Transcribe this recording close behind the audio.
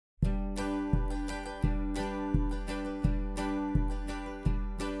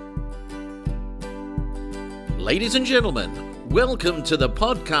Ladies and gentlemen, welcome to the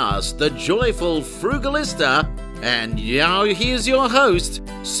podcast, The Joyful Frugalista, and now here's your host,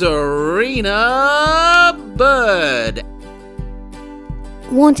 Serena Bird.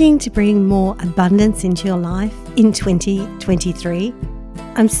 Wanting to bring more abundance into your life in 2023?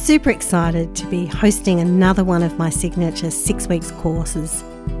 I'm super excited to be hosting another one of my signature 6 weeks courses,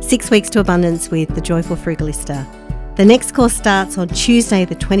 6 Weeks to Abundance with The Joyful Frugalista. The next course starts on Tuesday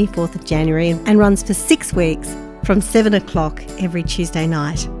the 24th of January and runs for 6 weeks from 7 o'clock every Tuesday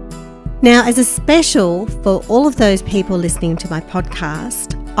night. Now, as a special for all of those people listening to my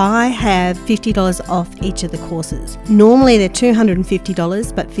podcast, I have $50 off each of the courses. Normally they're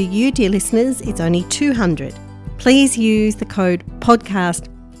 $250, but for you, dear listeners, it's only $200. Please use the code podcast,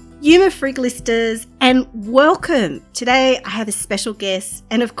 Frugalistas, and welcome. Today I have a special guest,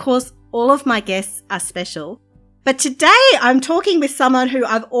 and of course all of my guests are special. But today I'm talking with someone who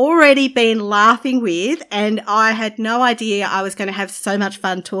I've already been laughing with, and I had no idea I was going to have so much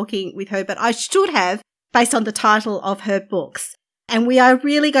fun talking with her, but I should have, based on the title of her books. And we are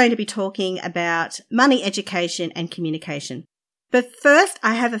really going to be talking about money, education and communication. But first,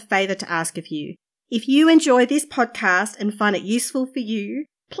 I have a favour to ask of you. If you enjoy this podcast and find it useful for you,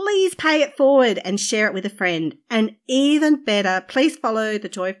 please pay it forward and share it with a friend. And even better, please follow the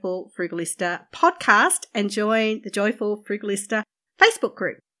Joyful Frugalista podcast and join the Joyful Frugalista Facebook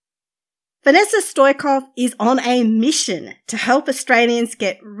group. Vanessa Stoykov is on a mission to help Australians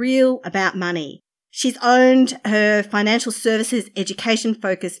get real about money. She's owned her financial services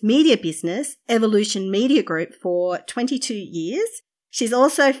education-focused media business, Evolution Media Group, for 22 years. She's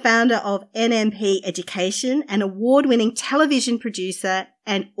also founder of NMP Education, an award-winning television producer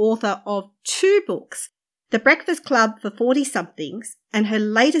and author of 2 books, The Breakfast Club for 40-somethings and her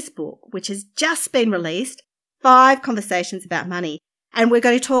latest book, which has just been released, 5 Conversations About Money. And we're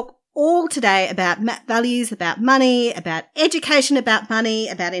going to talk all today about values about money, about education about money,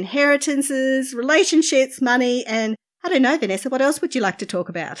 about inheritances, relationships, money, and I don't know, Vanessa, what else would you like to talk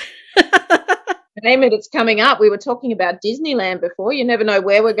about? Name it, it's coming up. We were talking about Disneyland before. You never know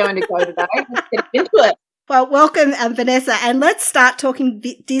where we're going to go today. Let's get into it. Well, welcome, Vanessa, and let's start talking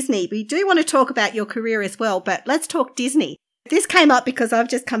Disney. We do want to talk about your career as well, but let's talk Disney. This came up because I've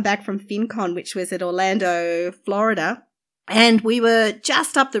just come back from FinCon, which was at Orlando, Florida, and we were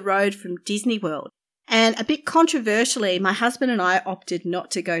just up the road from Disney World. And a bit controversially, my husband and I opted not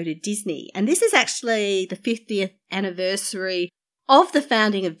to go to Disney. And this is actually the 50th anniversary of the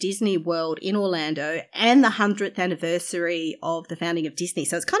founding of Disney World in Orlando and the 100th anniversary of the founding of Disney.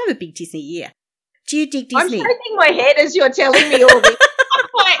 So it's kind of a big Disney year. Do you dig Disney? I'm shaking my head as you're telling me all this. I'm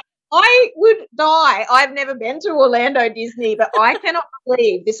like, I would die. I've never been to Orlando Disney, but I cannot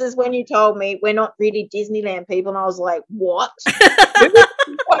believe this is when you told me we're not really Disneyland people. And I was like, what?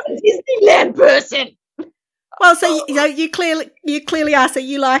 What a Disneyland person. Well, so you clearly are. So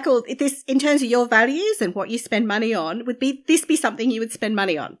you like all this in terms of your values and what you spend money on. Would this be something you would spend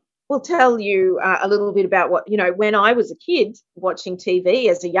money on? We'll tell you a little bit about what, when I was a kid watching TV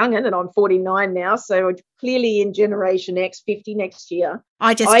as a young'un, and I'm 49 now, so clearly in Generation X, 50 next year.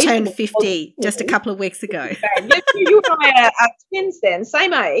 I turned 50 just a couple of weeks ago. You and I are twins then,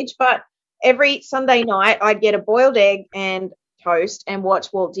 same age, but every Sunday night I'd get a boiled egg and toast and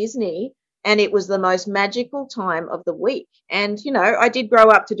watch Walt Disney. And it was the most magical time of the week. And, I did grow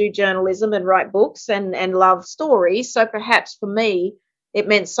up to do journalism and write books and love stories. So perhaps for me, it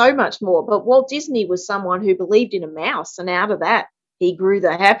meant so much more. But Walt Disney was someone who believed in a mouse. And out of that, he grew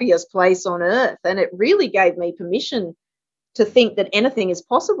the happiest place on earth. And it really gave me permission to think that anything is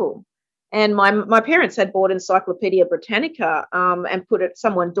possible. And my parents had bought Encyclopedia Britannica and put it,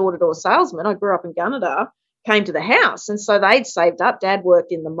 someone door-to-door salesman. I grew up in Gunnedah. Came to the house, and so they'd saved up. Dad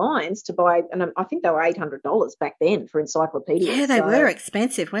worked in the mines to buy, and I think they were $800 back then for encyclopedias. Yeah, they were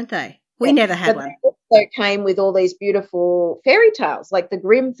expensive, weren't they? We never had one. They also came with all these beautiful fairy tales, like the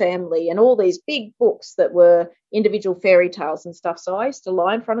Grimm family, and all these big books that were individual fairy tales and stuff. So I used to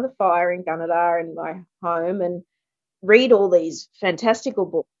lie in front of the fire in Gunnedah in my home and read all these fantastical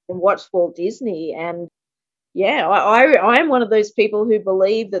books and watch Walt Disney. And yeah, I am one of those people who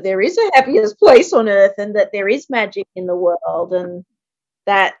believe that there is a happiest place on earth and that there is magic in the world and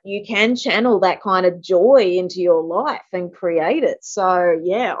that you can channel that kind of joy into your life and create it. So,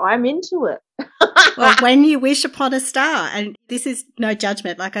 yeah, I'm into it. Well, when you wish upon a star, and this is no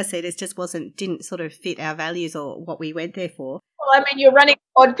judgment, like I said, it just didn't sort of fit our values or what we went there for. Well, I mean, you're running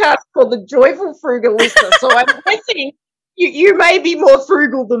a podcast called The Joyful Frugalista, so I'm guessing you may be more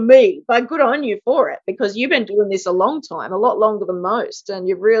frugal than me, but good on you for it because you've been doing this a long time, a lot longer than most, and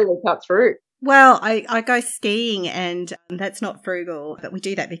you've really cut through. Well, I go skiing, and that's not frugal, but we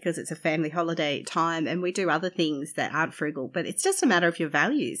do that because it's a family holiday time, and we do other things that aren't frugal, but it's just a matter of your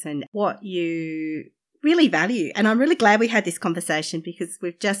values and what you really value. And I'm really glad we had this conversation, because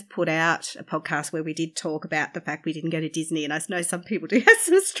we've just put out a podcast where we did talk about the fact we didn't go to Disney, and I know some people do have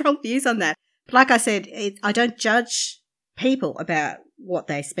some strong views on that. But like I said, I don't judge people about what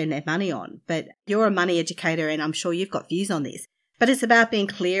they spend their money on, but you're a money educator, and I'm sure you've got views on this. But it's about being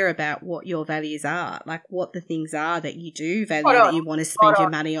clear about what your values are, like what the things are that you do value, that you want to spend your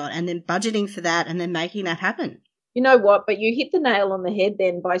money on, and then budgeting for that and then making that happen. You know what? But you hit the nail on the head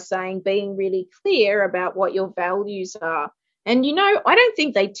then by saying being really clear about what your values are. And, you know, I don't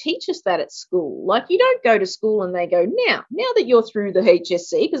think they teach us that at school. Like, you don't go to school and they go, now that you're through the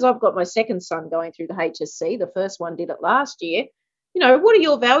HSC, because I've got my second son going through the HSC, the first one did it last year, you know, what are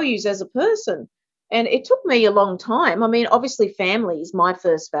your values as a person? And it took me a long time. I mean, obviously family is my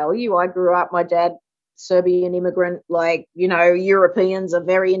first value. I grew up, my dad, Serbian immigrant, like, you know, Europeans are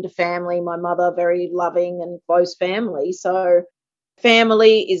very into family. My mother, very loving and close family. So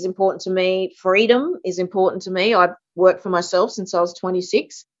family is important to me. Freedom is important to me. I've worked for myself since I was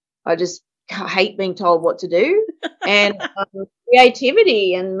 26. I just hate being told what to do. And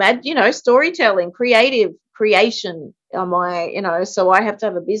creativity and, you know, storytelling, creation. So I have to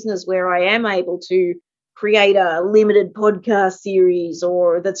have a business where I am able to create a limited podcast series,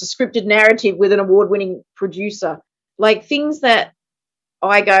 or that's a scripted narrative with an award-winning producer, like things that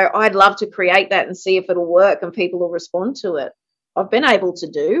I go, I'd love to create that and see if it'll work and people will respond to it. I've been able to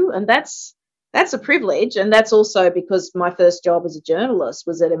do, and that's a privilege. And that's also because my first job as a journalist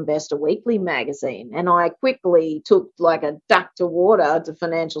was at Investor Weekly magazine, and I quickly took like a duck to water to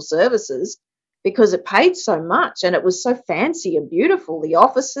financial services because it paid so much and it was so fancy and beautiful. The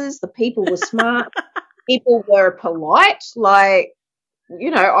offices, the people were smart. People were polite. Like, you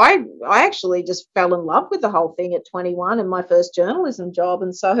know, I actually just fell in love with the whole thing at 21 in my first journalism job,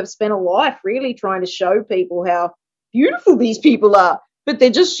 and so have spent a life really trying to show people how beautiful these people are, but they're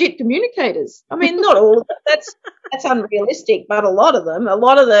just shit communicators. I mean, not all of them. That's unrealistic, but a lot of them, a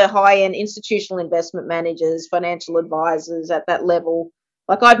lot of the high-end institutional investment managers, financial advisors at that level,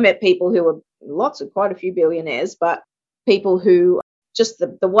 like I've met people who are quite a few billionaires, but people who just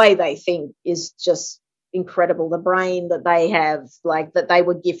the way they think is just incredible. The brain that they have, like that they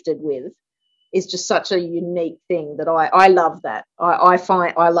were gifted with, is just such a unique thing that I love that. I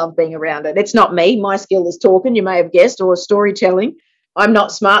find I love being around it. It's not me. My skill is talking, you may have guessed, or storytelling. I'm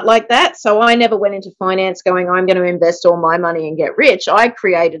not smart like that. So I never went into finance going, I'm going to invest all my money and get rich. I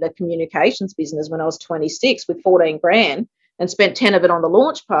created a communications business when I was 26 with 14 grand and spent 10 of it on the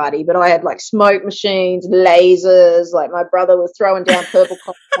launch party. But I had like smoke machines, lasers, like my brother was throwing down purple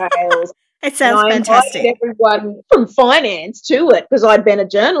cocktails. It sounds fantastic. I invited everyone from finance to it because I'd been a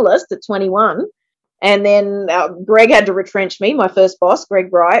journalist at 21. And then Greg had to retrench me, my first boss, Greg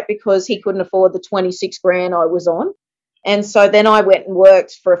Bright, because he couldn't afford the 26 grand I was on. And so then I went and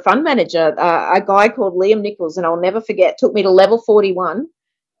worked for a fund manager, a guy called Liam Nichols, and I'll never forget, took me to level 41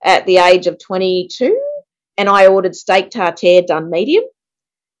 at the age of 22, and I ordered steak tartare done medium.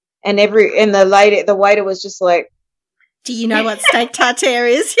 And the waiter was just like, do you know what steak tartare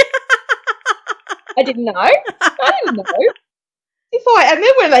is? I didn't know. And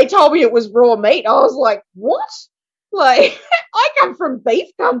then when they told me it was raw meat, I was like, what? Like, I come from beef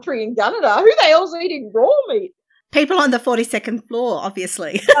country in Canada. Who the hell's eating raw meat? People on the 42nd floor,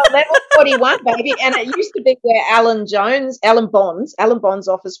 obviously. Level 41, baby. And it used to be where Alan Bond's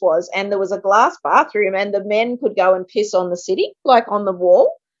office was, and there was a glass bathroom, and the men could go and piss on the city, like on the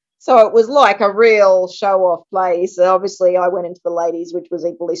wall. So it was like a real show-off place. Obviously, I went into the ladies, which was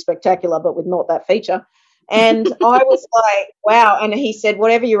equally spectacular, but with not that feature. And I was like, wow. And he said,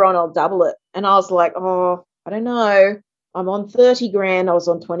 whatever you're on, I'll double it. And I was like, oh, I don't know. I'm on 30 grand. I was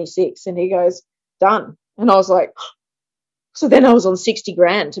on 26. And he goes, done. And I was like, so then I was on 60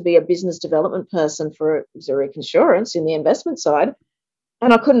 grand to be a business development person for Zurich Insurance in the investment side.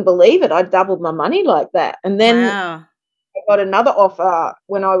 And I couldn't believe it. I doubled my money like that. And then I got another offer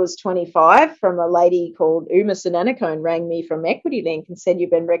when I was 25 from a lady called Uma Sinanakone, rang me from Equity Link and said, you've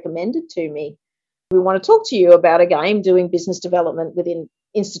been recommended to me. We want to talk to you about again doing business development within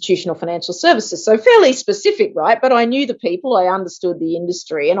institutional financial services. So fairly specific, right? But I knew the people, I understood the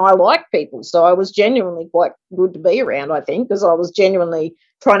industry, and I like people. So I was genuinely quite good to be around, I think, because I was genuinely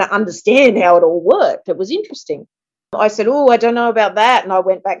trying to understand how it all worked. It was interesting. I said, oh, I don't know about that. And I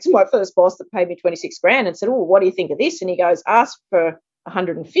went back to my first boss that paid me 26 grand and said, oh, what do you think of this? And he goes, ask for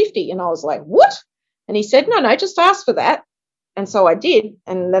 150. And I was like, what? And he said, no, just ask for that. And so I did.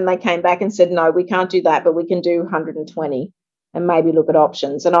 And then they came back and said, no, we can't do that, but we can do 120. and maybe look at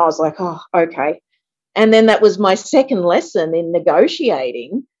options. And I was like, oh, okay. And then that was my second lesson in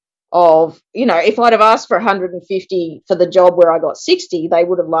negotiating of, if I'd have asked for 150 for the job where I got 60, they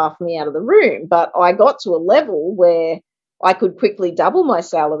would have laughed me out of the room. But I got to a level where I could quickly double my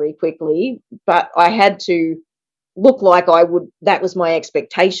salary quickly, but I had to look like that was my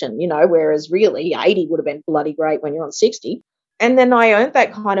expectation, whereas really 80 would have been bloody great when you're on 60. And then I earned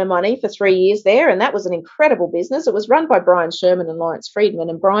that kind of money for 3 years there, and that was an incredible business. It was run by Brian Sherman and Lawrence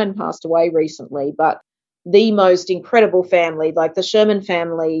Friedman, and Brian passed away recently, but the most incredible family, like the Sherman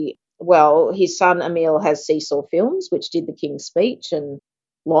family, well, his son Emil has Seesaw Films, which did The King's Speech and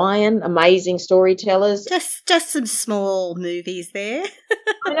Lion, amazing storytellers. Just some small movies there.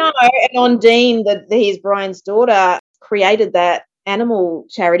 I know, and Ondine, he's Brian's daughter, created that animal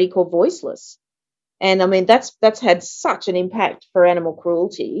charity called Voiceless. And I mean, that's had such an impact for animal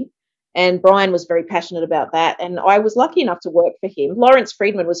cruelty. And Brian was very passionate about that. And I was lucky enough to work for him. Lawrence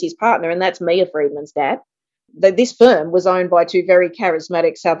Friedman was his partner, and that's Mia Friedman's dad. This firm was owned by two very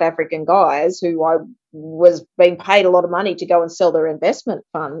charismatic South African guys who I was being paid a lot of money to go and sell their investment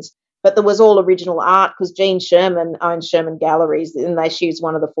funds. But there was all original art because Jean Sherman owns Sherman Galleries, and she's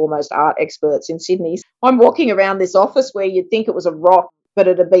one of the foremost art experts in Sydney. I'm walking around this office where you'd think it was a rock, but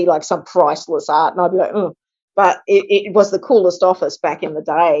it'd be like some priceless art, and I'd be like, oh. But it was the coolest office back in the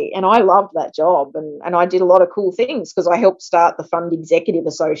day, and I loved that job, and I did a lot of cool things because I helped start the Fund Executive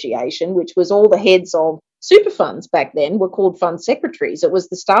Association, which was all the heads of super funds back then were called fund secretaries. It was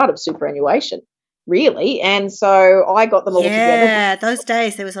the start of superannuation, really, and so I got them all together. Yeah, those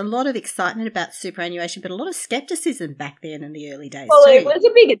days there was a lot of excitement about superannuation, but a lot of skepticism back then in the early days. Well, too. It was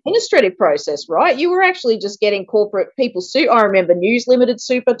a big administrative process, right? You were actually just getting corporate people. I remember News Limited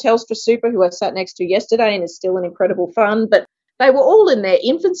Super, Telstra Super, who I sat next to yesterday and is still an incredible fund, but they were all in their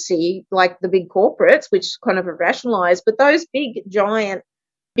infancy, like the big corporates, which kind of have rationalised, but those big, giant,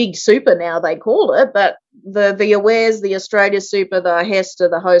 big super now they call it, but the Awares, the Australia Super, the Hester,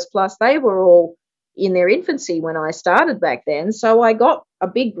 the Host Plus, they were all in their infancy when I started back then. So I got a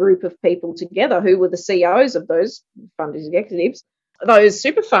big group of people together who were the CEOs of those fund executives, those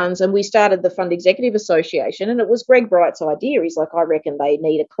super funds, and we started the Fund Executive Association. And it was Greg Bright's idea. He's like, I reckon they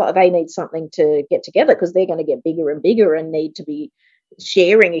need something to get together because they're going to get bigger and bigger and need to be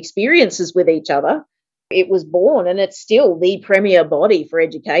sharing experiences with each other. It was born, and it's still the premier body for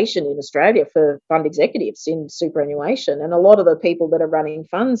education in Australia for fund executives in superannuation. And a lot of the people that are running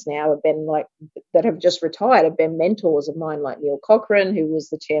funds now have been that have just retired, have been mentors of mine, like Neil Cochrane, who was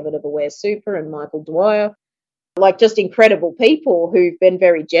the chairman of Aware Super, and Michael Dwyer, like just incredible people who've been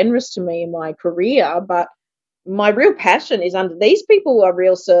very generous to me in my career. But my real passion is under these people are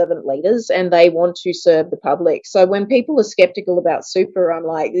real servant leaders and they want to serve the public. So when people are skeptical about super, I'm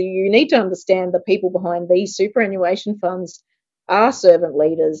like, you need to understand the people behind these superannuation funds are servant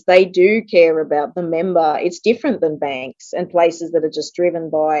leaders. They do care about the member. It's different than banks and places that are just driven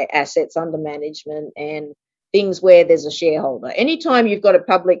by assets under management and things where there's a shareholder. Anytime you've got a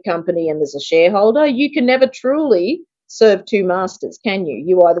public company and there's a shareholder, you can never truly serve two masters, can you?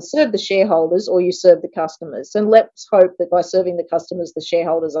 You either serve the shareholders or you serve the customers. And let's hope that by serving the customers, the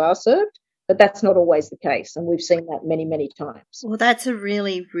shareholders are served. But that's not always the case. And we've seen that many, many times. Well, that's a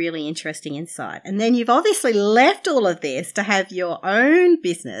really, really interesting insight. And then you've obviously left all of this to have your own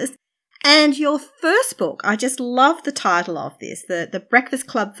business and your first book. I just love the title of this, the Breakfast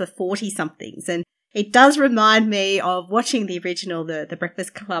Club for 40-somethings. And it does remind me of watching the original, the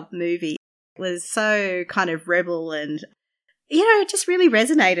Breakfast Club movie. Was so kind of rebel and, it just really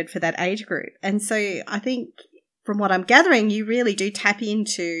resonated for that age group. And so I think from what I'm gathering, you really do tap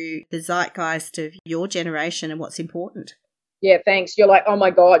into the zeitgeist of your generation and what's important. Yeah, thanks. You're like, oh my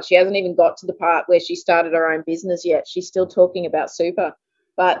God, she hasn't even got to the part where she started her own business yet. She's still talking about super.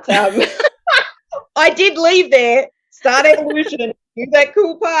 But I did leave there, start Evolution, do that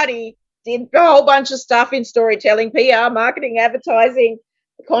cool party, did a whole bunch of stuff in storytelling, PR, marketing, advertising,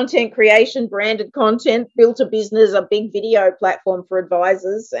 content creation, branded content, built a business, a big video platform for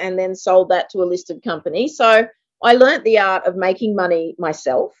advisors, and then sold that to a listed company. So I learnt the art of making money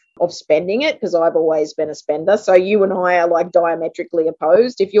myself, of spending it, because I've always been a spender. So you and I are like diametrically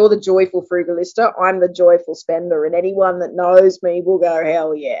opposed. If you're the joyful frugalista, I'm the joyful spender. And anyone that knows me will go,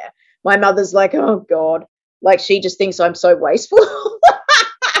 hell yeah. My mother's like, oh God, like she just thinks I'm so wasteful.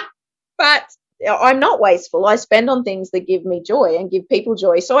 But I'm not wasteful. I spend on things that give me joy and give people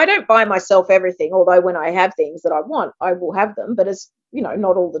joy. So I don't buy myself everything, although when I have things that I want, I will have them. But it's,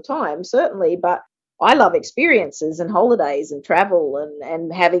 not all the time, certainly. But I love experiences and holidays and travel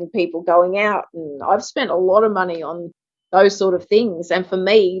and having people going out. And I've spent a lot of money on those sort of things. And for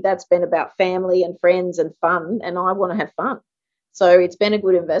me, that's been about family and friends and fun. And I want to have fun. So it's been a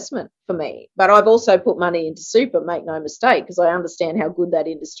good investment for me. But I've also put money into super, make no mistake, because I understand how good that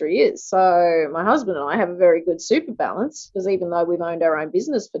industry is. So my husband and I have a very good super balance, because even though we've owned our own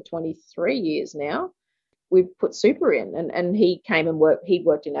business for 23 years now, we've put super in. And he came and he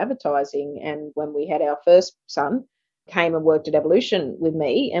worked in advertising. And when we had our first son, came and worked at Evolution with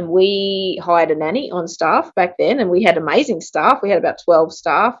me, and we hired a nanny on staff back then, and we had amazing staff. We had about 12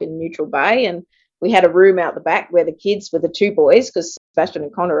 staff in Neutral Bay, and we had a room out the back where the kids with the two boys, because Sebastian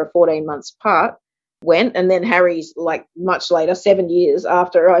and Connor are 14 months apart, went. And then Harry's like much later, 7 years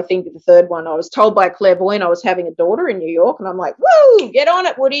after, I think the third one, I was told by a clairvoyant I was having a daughter in New York, and I'm like, woo, get on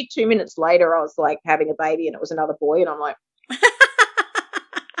it, Woody. 2 minutes later, I was like having a baby, and it was another boy, and I'm like,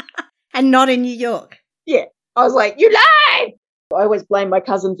 And not in New York. yeah. I was like, you lied. I always blame my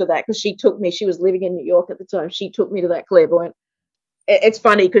cousin for that, because she took me. She was living in New York at the time. She took me to that clairvoyant. It's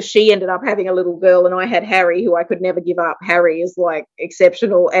funny because she ended up having a little girl, and I had Harry, who I could never give up. Harry is like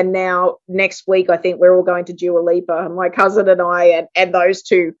exceptional. And now next week, I think we're all going to Dua Lipa, and my cousin and I, and those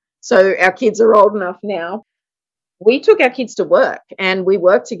two. So our kids are old enough now. We took our kids to work, and we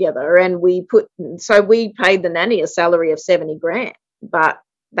worked together, and we paid the nanny a salary of 70 grand. But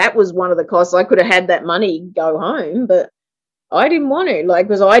that was one of the costs. I could have had that money go home, but I didn't want to,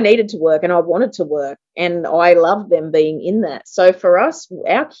 because I needed to work and I wanted to work, and I loved them being in that. So for us,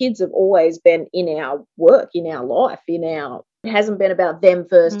 our kids have always been in our work, in our life, it hasn't been about them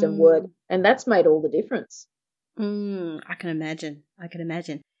first and work, and that's made all the difference. I can imagine.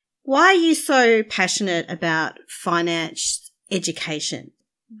 Why are you so passionate about finance education?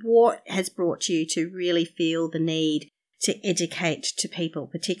 What has brought you to really feel the need to educate to people,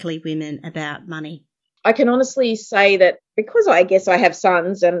 particularly women, about money? I can honestly say that because I guess I have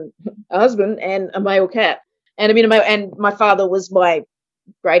sons and a husband and a male cat, and and my father was my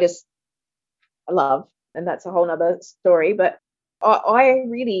greatest love, and that's a whole nother story. But I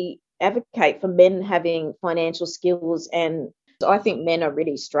really advocate for men having financial skills, and I think men are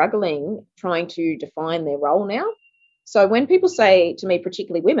really struggling trying to define their role now. So when people say to me,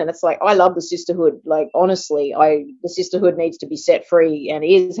 particularly women, it's like, I love the sisterhood. Like, honestly, the sisterhood needs to be set free, and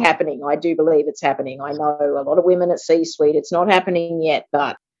is happening. I do believe it's happening. I know a lot of women at C-suite, it's not happening yet,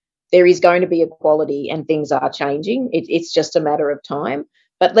 but there is going to be equality, and things are changing. It's just a matter of time.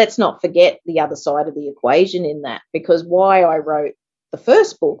 But let's not forget the other side of the equation in that, because why I wrote the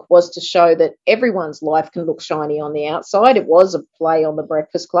first book was to show that everyone's life can look shiny on the outside. It was a play on the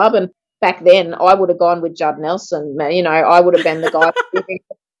Breakfast Club, and back then, I would have gone with Judd Nelson. I would have been the guy giving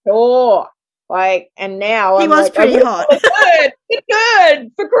the tour. And now he was pretty hot. The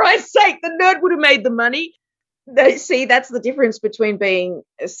nerd, for Christ's sake, the nerd would have made the money. See, that's the difference between being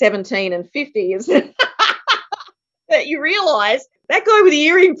 17 and 50, is that you realise that guy with the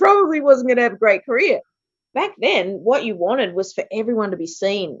earring probably wasn't going to have a great career. Back then, what you wanted was for everyone to be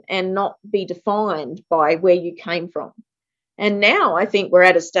seen and not be defined by where you came from. And now I think we're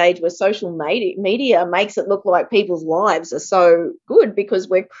at a stage where social media makes it look like people's lives are so good, because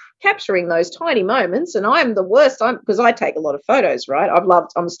we're capturing those tiny moments. And I'm the worst, because I take a lot of photos, right?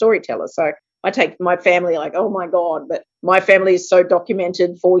 I'm a storyteller. So I take my family, like, oh my God, but my family is so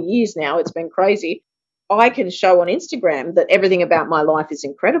documented for years now. It's been crazy. I can show on Instagram that everything about my life is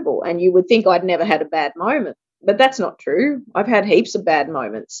incredible. And you would think I'd never had a bad moment, but that's not true. I've had heaps of bad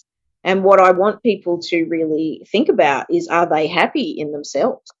moments. And what I want people to really think about is, are they happy in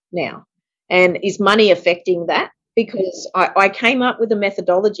themselves now? And is money affecting that? Because I came up with a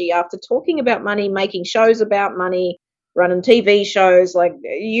methodology after talking about money, making shows about money, running TV shows, like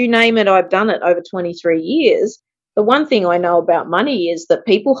you name it, I've done it over 23 years. The one thing I know about money is that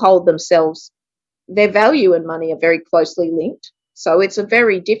people hold themselves, their value and money are very closely linked. So it's a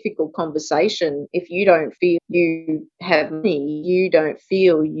very difficult conversation. If you don't feel you have money, you don't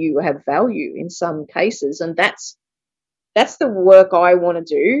feel you have value in some cases. And that's the work I want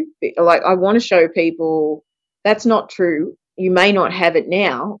to do. Like, I want to show people that's not true. You may not have it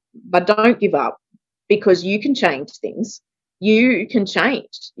now, but don't give up, because you can change things. You can change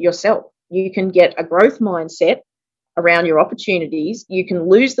yourself. You can get a growth mindset around your opportunities. You can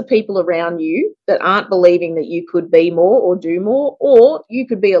lose the people around you that aren't believing that you could be more or do more, or you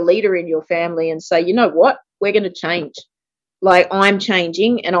could be a leader in your family and say, you know what, we're going to change. Like, I'm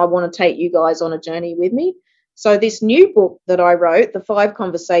changing, and I want to take you guys on a journey with me. So this new book that I wrote, The 5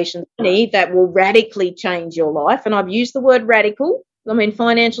 Conversations That Will Radically Change Your Life, and I've used the word radical. I mean,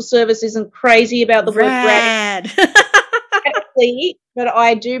 financial service isn't crazy about the word radical, but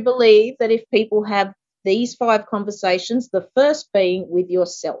I do believe that if people have these 5 conversations, the first being with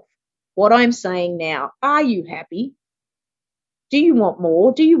yourself. What I'm saying now, are you happy? Do you want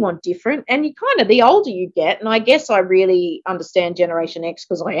more? Do you want different? And you kind of, the older you get, and I guess I really understand Generation X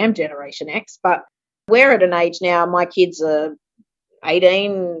because I am Generation X, but we're at an age now, my kids are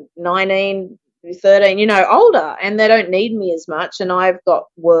 18, 19, 13, older, and they don't need me as much. And I've got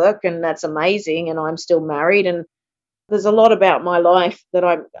work, and that's amazing. And I'm still married. And there's a lot about my life that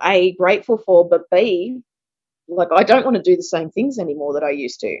I'm A, grateful for, but B, like, I don't want to do the same things anymore that I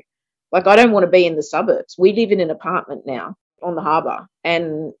used to. Like, I don't want to be in the suburbs. We live in an apartment now on the harbour,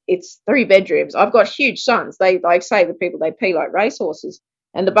 and it's 3 bedrooms. I've got huge sons. They like say the people, they pee like racehorses,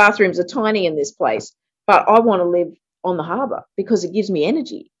 and the bathrooms are tiny in this place. But I want to live on the harbour because it gives me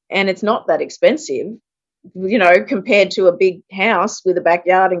energy, and it's not that expensive, compared to a big house with a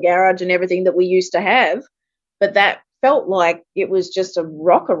backyard and garage and everything that we used to have. But that felt like it was just a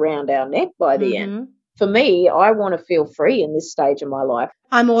rock around our neck by the end. For me, I want to feel free in this stage of my life.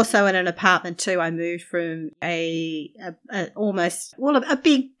 I'm also in an apartment too. I moved from a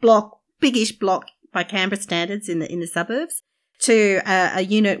biggish block by Canberra standards in the suburbs to a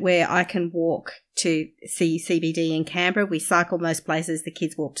unit where I can walk to see CBD in Canberra. We cycle most places. The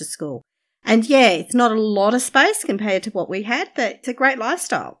kids walk to school. And yeah, it's not a lot of space compared to what we had, but it's a great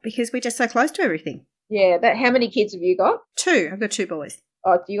lifestyle because we're just so close to everything. Yeah. How many kids have you got? 2. I've got 2 boys.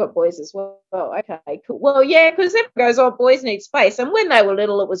 Oh, you got boys as well. Oh, okay, cool. Well, yeah, because everyone goes, oh, boys need space. And when they were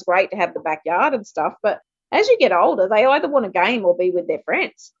little, it was great to have the backyard and stuff. But as you get older, they either want a game or be with their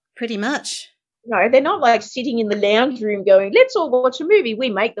friends. Pretty much. No, they're not like sitting in the lounge room going, let's all watch a movie.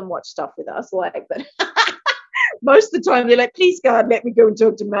 We make them watch stuff with us, but most of the time they're like, please, God, let me go and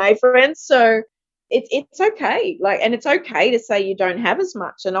talk to my friends. So it's okay. And it's okay to say you don't have as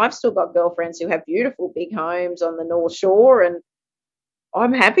much. And I've still got girlfriends who have beautiful big homes on the North Shore, and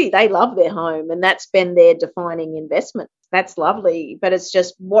I'm happy. They love their home, and that's been their defining investment. That's lovely. But it's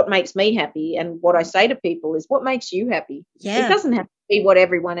just what makes me happy. And what I say to people is, what makes you happy? Yeah. It doesn't have to be what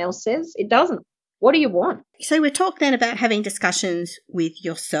everyone else says. It doesn't. What do you want? So we're talking then about having discussions with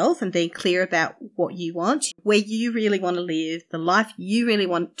yourself and being clear about what you want, where you really want to live, the life you really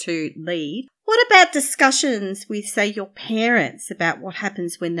want to lead. What about discussions with, say, your parents about what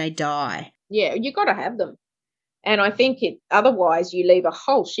happens when they die? Yeah, you got to have them. And I think otherwise you leave a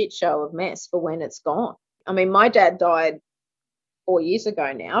whole shit show of mess for when it's gone. I mean, my dad died 4 years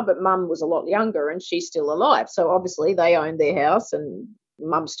ago now, but Mum was a lot younger and she's still alive. So obviously they owned their house and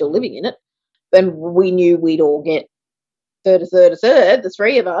Mum's still living in it. And we knew we'd all get third, the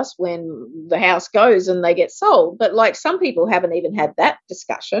 3 of us, when the house goes and they get sold. But like, some people haven't even had that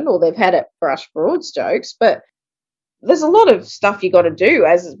discussion, or they've had it brush broad strokes. But there's a lot of stuff you got to do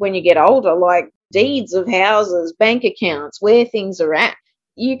as when you get older, like deeds of houses, bank accounts, where things are at.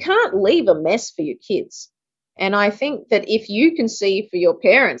 You can't leave a mess for your kids. And I think that if you can see for your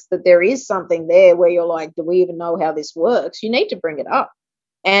parents that there is something there where you're like, do we even know how this works? You need to bring it up.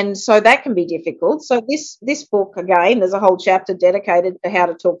 And so that can be difficult. So this book, again, there's a whole chapter dedicated to how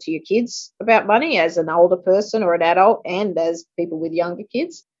to talk to your kids about money as an older person or an adult, and as people with younger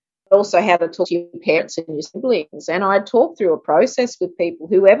kids. Also how to talk to your parents and your siblings. And I talk through a process with people,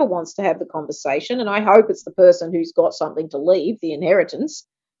 whoever wants to have the conversation. And I hope it's the person who's got something to leave, the inheritance,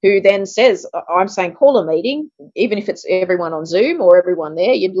 who then says, I'm saying call a meeting, even if it's everyone on Zoom or everyone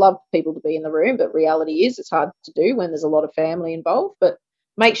there. You'd love people to be in the room, but reality is it's hard to do when there's a lot of family involved. But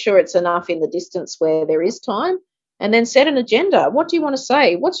make sure it's enough in the distance where there is time, and then set an agenda. What do you want to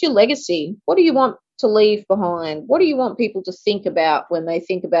say? What's your legacy? What do you want to leave behind? What do you want people to think about when they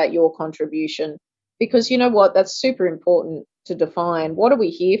think about your contribution? Because you know what? That's super important to define. What are we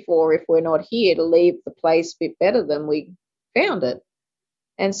here for if we're not here to leave the place a bit better than we found it?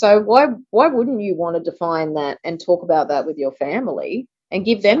 And so why wouldn't you want to define that and talk about that with your family and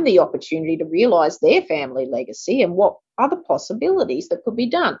give them the opportunity to realise their family legacy and what other possibilities that could be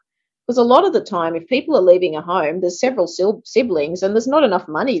done? Because a lot of the time, if people are leaving a home, there's several siblings and there's not enough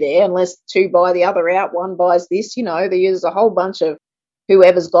money there unless 2 buy the other out, 1 buys this, there's a whole bunch of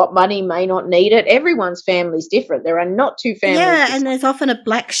whoever's got money may not need it. Everyone's family's different. There are not 2 families. Yeah, and there's often a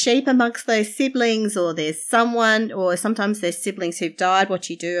black sheep amongst those siblings, or there's someone, or sometimes there's siblings who've died. What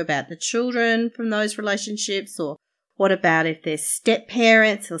you do about the children from those relationships, or what about if there's step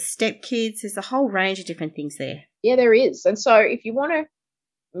parents or step kids? There's a whole range of different things there. Yeah, there is. And so if you want to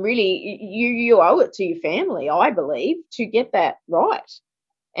really, you owe it to your family, I believe, to get that right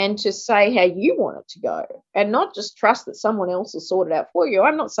and to say how you want it to go, and not just trust that someone else will sort it out for you.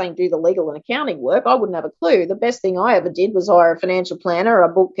 I'm not saying do the legal and accounting work. I wouldn't have a clue. The best thing I ever did was hire a financial planner, a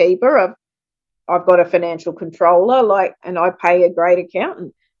bookkeeper. I've got a financial controller, and I pay a great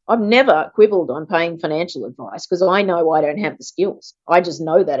accountant. I've never quibbled on paying financial advice because I know I don't have the skills. I just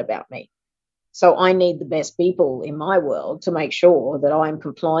know that about me. So I need the best people in my world to make sure that I'm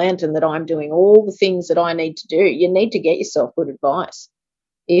compliant and that I'm doing all the things that I need to do. You need to get yourself good advice.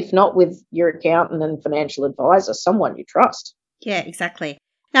 If not with your accountant and financial advisor, someone you trust. Yeah, exactly.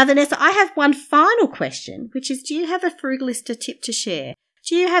 Now, Vanessa, I have one final question, which is, do you have a Frugalista tip to share?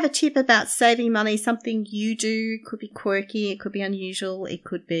 Do you have a tip about saving money, something you do? It could be quirky, it could be unusual, it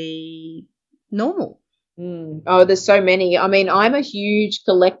could be normal. Oh, there's so many. I mean, I'm a huge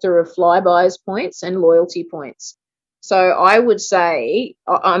collector of Flybuys points and loyalty points. So I would say,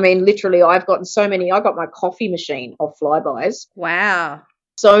 I mean, literally, I've gotten so many. I got my coffee machine off Flybuys. Wow.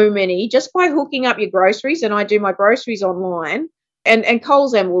 So many, just by hooking up your groceries, and I do my groceries online. And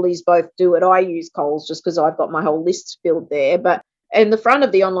Coles and Woolies both do it. I use Coles just because I've got my whole list filled there. But in the front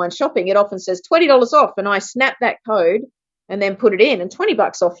of the online shopping, it often says $20 off, and I snap that code and then put it in, and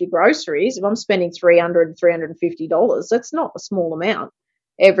 $20 off your groceries. If I'm spending $300, $350, that's not a small amount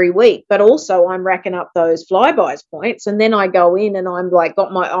every week. But also I'm racking up those Flybuys points, and then I go in and I'm like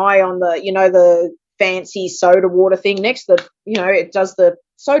got my eye on the, the fancy soda water thing next to the, it does the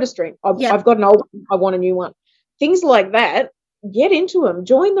soda stream. I've got an old one. I want a new one. Things like that. Get into them.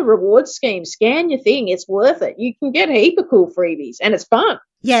 Join the reward scheme. Scan your thing. It's worth it. You can get a heap of cool freebies, and it's fun.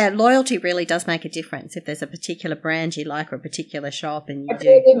 Yeah, loyalty really does make a difference. If there's a particular brand you like or a particular shop, and you I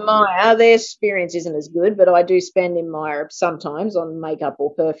do in Myer. Their experience isn't as good, but I do spend in Myer sometimes on makeup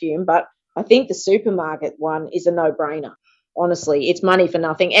or perfume. But I think the supermarket one is a no-brainer. Honestly, it's money for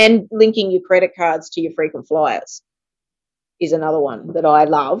nothing. And linking your credit cards to your frequent flyers is another one that I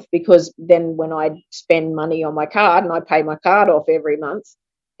love, because then when I spend money on my card and I pay my card off every month,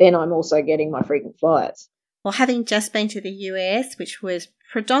 then I'm also getting my frequent flyers. Well, having just been to the US, which was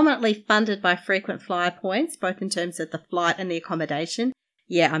predominantly funded by frequent flyer points, both in terms of the flight and the accommodation,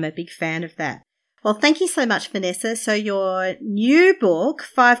 yeah, I'm a big fan of that. Well, thank you so much, Vanessa. So your new book,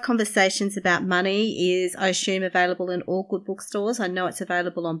 5 Conversations About Money, is, I assume, available in all good bookstores. I know it's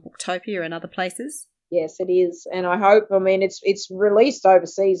available on Booktopia and other places. Yes, it is. And I hope, it's released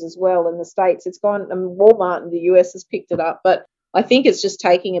overseas as well in the States. It's gone, Walmart in the US has picked it up, but I think it's just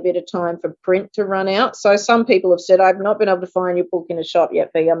taking a bit of time for print to run out. So some people have said, I've not been able to find your book in a shop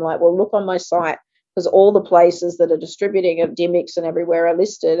yet, V. I'm like, well, look on my site, because all the places that are distributing it, Dimmicks and everywhere, are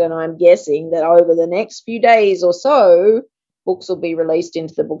listed. And I'm guessing that over the next few days or so, books will be released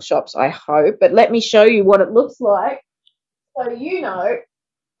into the bookshops, I hope. But let me show you what it looks like, so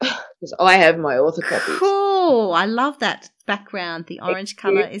because I have my author copies. Cool. I love that background. The orange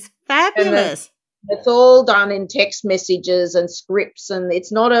colour is fabulous. It's all done in text messages and scripts, and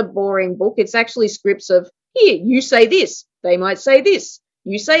it's not a boring book. It's actually scripts of, here, you say this. They might say this.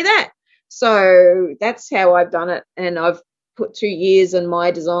 You say that. So that's how I've done it. And I've put 2 years and my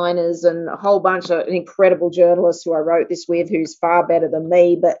designers and a whole bunch of incredible journalists who I wrote this with, who's far better than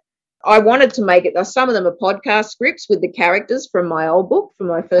me. But I wanted to make it, some of them are podcast scripts with the characters from my old book, from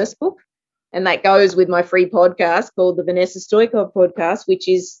my first book. And that goes with my free podcast called the Vanessa Stoykov podcast, which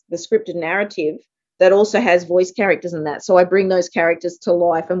is the scripted narrative that also has voice characters in that. So I bring those characters to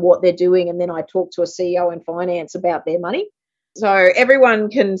life and what they're doing, and then I talk to a CEO in finance about their money. So everyone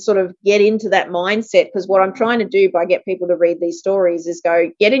can sort of get into that mindset, because what I'm trying to do by get people to read these stories is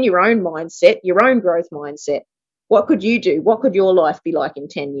go get in your own mindset, your own growth mindset. What could you do? What could your life be like in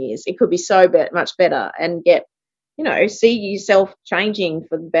 10 years? It could be so much better, and get, see yourself changing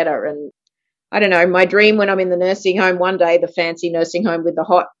for the better. And I don't know, my dream when I'm in the nursing home one day, the fancy nursing home with the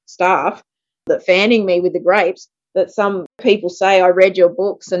hot staff that fanning me with the grapes, that some people say, I read your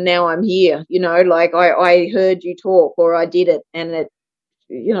books and now I'm here, like I heard you talk, or I did it, and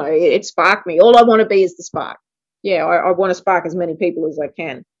it sparked me. All I want to be is the spark. Yeah, I want to spark as many people as I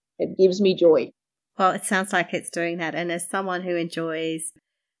can. It gives me joy. Well, it sounds like it's doing that. And as someone who enjoys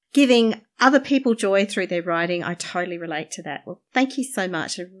giving other people joy through their writing, I totally relate to that. Well, thank you so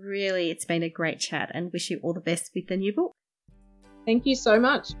much. It's been a great chat, and wish you all the best with the new book. Thank you so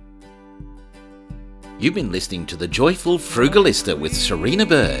much. You've been listening to The Joyful Frugalista with Serena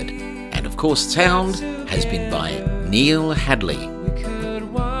Bird. And of course, sound has been by Neil Hadley. We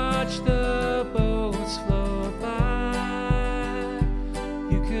could watch the boats float by.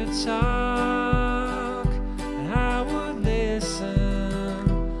 You could talk, and I would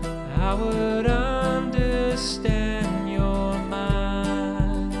listen. I would understand your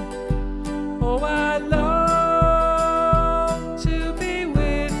mind. Oh, I long to be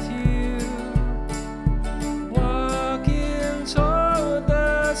with you, walking toward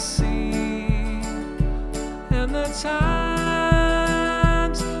the sea, and the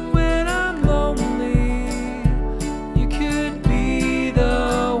times when I'm lonely, you could be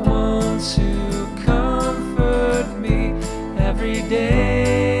the one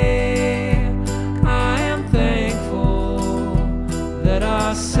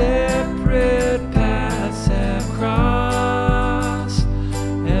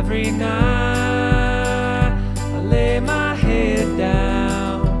every night.